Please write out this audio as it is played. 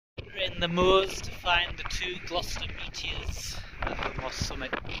the moors to find the two Gloster Meteors at the Moss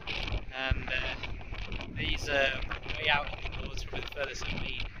Summit, and these are way out in the moors, probably the furthest I've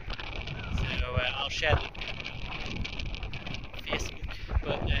been, so I'll share them on Facebook,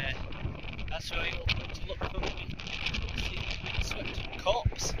 but that's where you'll come to look for me. Swept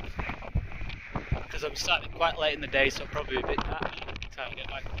corpse, because I'm starting quite late in the day, so I'll probably be a bit dark by the time I get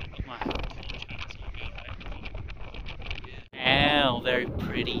back. I've got my torch on, so I'll be alright. Yeah. Oh, very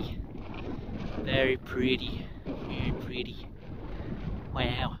pretty. Very pretty. Very pretty.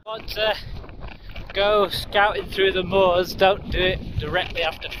 Wow. Want to go scouting through the moors, don't do it directly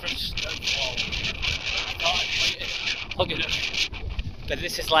after first snowfall. I thought I'd wait and plug it up. But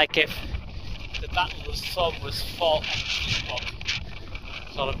this is like if the Battle of Somme was fought on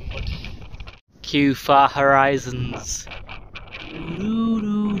the sort of mud. Cue Far Horizons.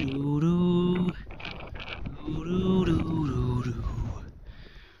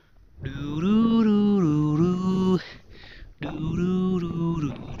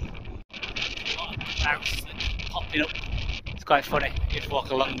 Grouse popping up. It's quite funny. You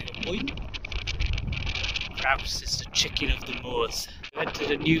walk along the boing. Grouse is the chicken of the moors. We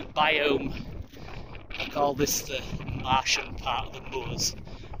entered a new biome. I call this the Martian part of the moors,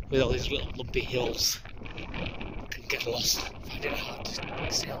 with all these little lumpy hills. You can get lost, find it hard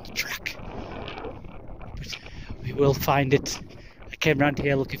to stay on the track. But we will find it. I came around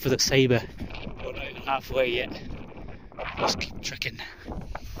here looking for the sabre, but we're not even halfway yet. Let's keep trekking.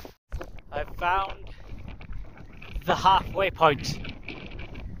 I found the halfway point.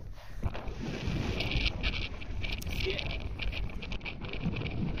 Yeah.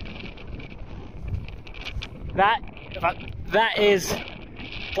 That is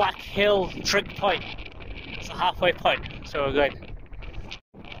Black Hill Trig Point. It's a halfway point, so we're going.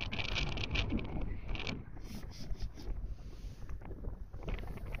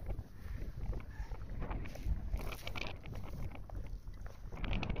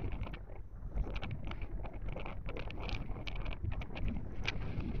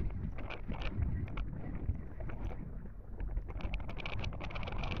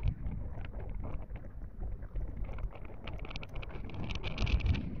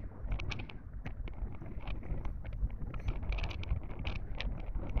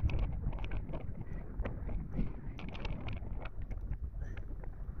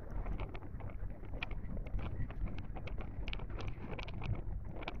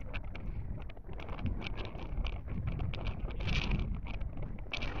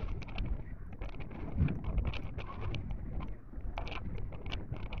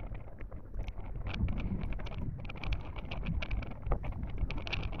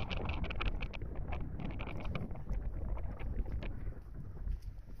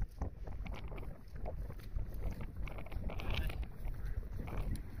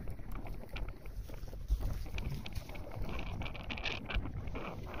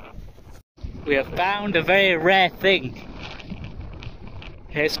 We have found a very rare thing.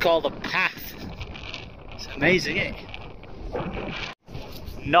 It's called a path. It's amazing, isn't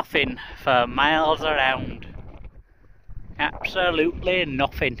it? Nothing for miles around. Absolutely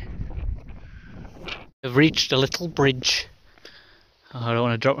nothing. We've reached a little bridge. Oh, I don't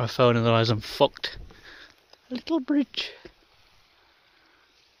want to drop my phone, otherwise I'm fucked. A little bridge.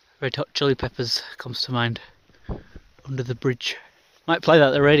 Red Hot Chili Peppers comes to mind. Under the bridge. Might play that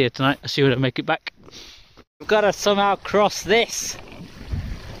at the radio tonight. I'll see when I make it back. We've got to somehow cross this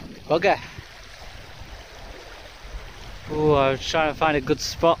bugger. Oh, I was trying to find a good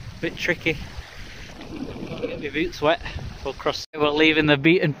spot. Bit tricky. Don't get my boots wet. We'll cross. We're leaving the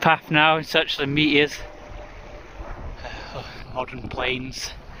beaten path now in search of the meteors. Modern plains.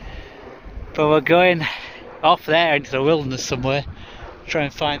 But we're going off there into the wilderness somewhere. Try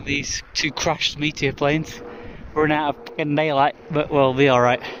and find these two crashed meteor planes. Run out of fucking daylight, but we'll be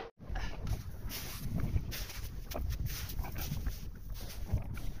alright.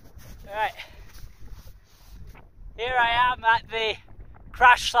 Right. Here I am at the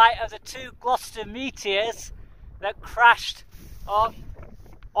crash site of the two Gloster Meteors that crashed on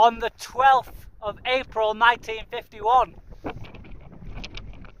the 12th of April 1951.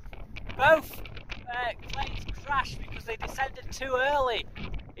 Both planes crashed because they descended too early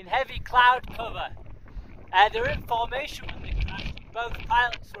in heavy cloud cover. They were in formation when they crashed. Both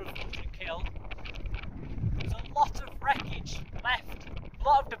pilots were unfortunately killed. There's a lot of wreckage left, a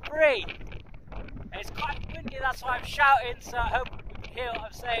lot of debris. It's quite windy, that's why I'm shouting, so I hope you can hear what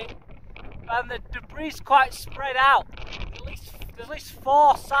I'm saying. And the debris is quite spread out. There's at least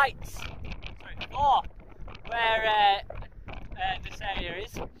 4 sites, where this area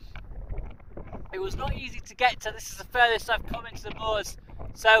is. It was not easy to get to. This is the furthest I've come into the moors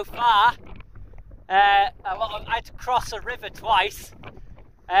so far. I had to cross a river twice,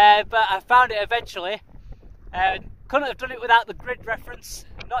 but I found it eventually. Couldn't have done it without the grid reference.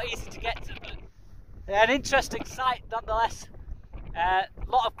 Not easy to get to, but an interesting sight nonetheless. A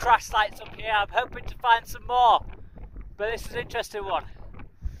lot of crash sites up here. I'm hoping to find some more, but this is an interesting one.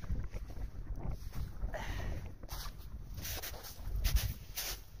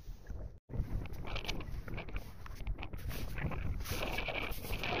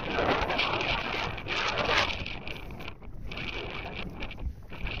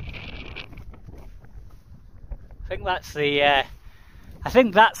 I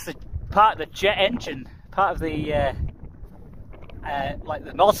think that's the part of the jet engine, part of the like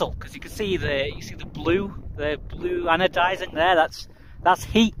the nozzle, because you can see the blue anodizing there. That's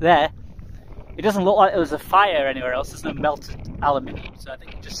heat there. It doesn't look like there was a fire anywhere else. There's no melted aluminium, so I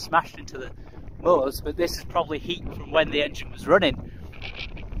think it just smashed into the motors. But this is probably heat from when the engine was running.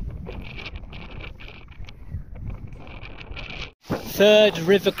 Third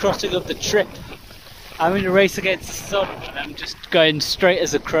river crossing of the trip. I'm in a race against the sun, and I'm just going straight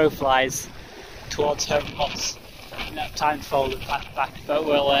as a crow flies towards Home Moss. I don't have time to follow the path back, but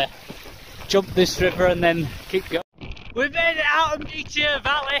we'll jump this river and then keep going. We've made it out of Meteor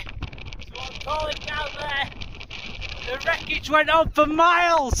Valley. That's what I'm calling down there. The wreckage went on for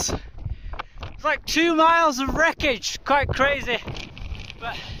miles. It's like 2 miles of wreckage. Quite crazy.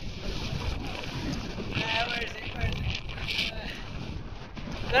 But where is it?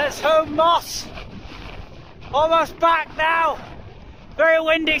 There's Home Moss. Almost back now. Very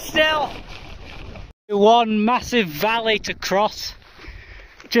windy still. One massive valley to cross.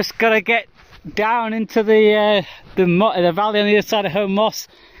 Just gotta get down into the valley on the other side of Home Moss,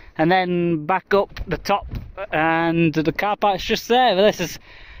 and then back up the top, and the car park's just there. But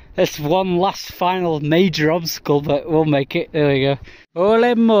this one last final major obstacle, but we'll make it. There we go.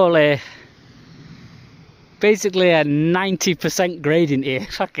 Ole mole. Basically a 90% gradient here.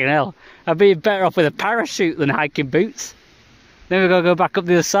 Fucking hell. I'd be better off with a parachute than hiking boots. Then we've got to go back up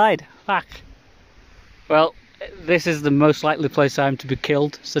the other side. Fuck. Well, this is the most likely place I am to be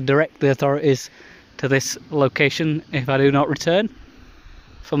killed, so direct the authorities to this location if I do not return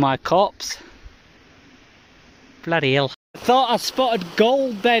for my corpse. Bloody hell. I thought I spotted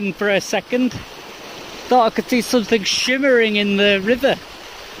gold then for a second. Thought I could see something shimmering in the river.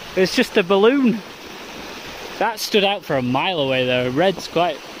 It's just a balloon. That stood out for a mile away though. Red's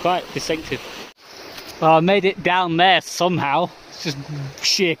quite distinctive. Well, I made it down there somehow. It's just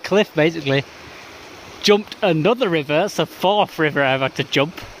sheer cliff basically. Jumped another river. That's the 4th river I've had to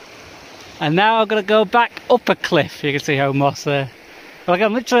jump. And now I'm gonna go back up a cliff. You can see Home Moss there. Like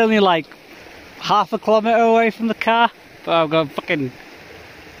I'm literally only like half a kilometre away from the car, but I'm gonna fucking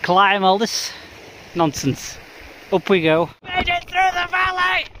climb all this nonsense. Up we go. Made it through the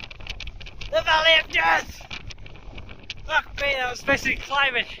valley! The Valley of Death! Fuck me, that was basically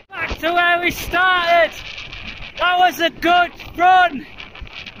climbing. Back to where we started! That was a good run!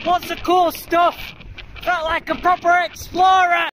 Lots of cool stuff! Felt like a proper explorer!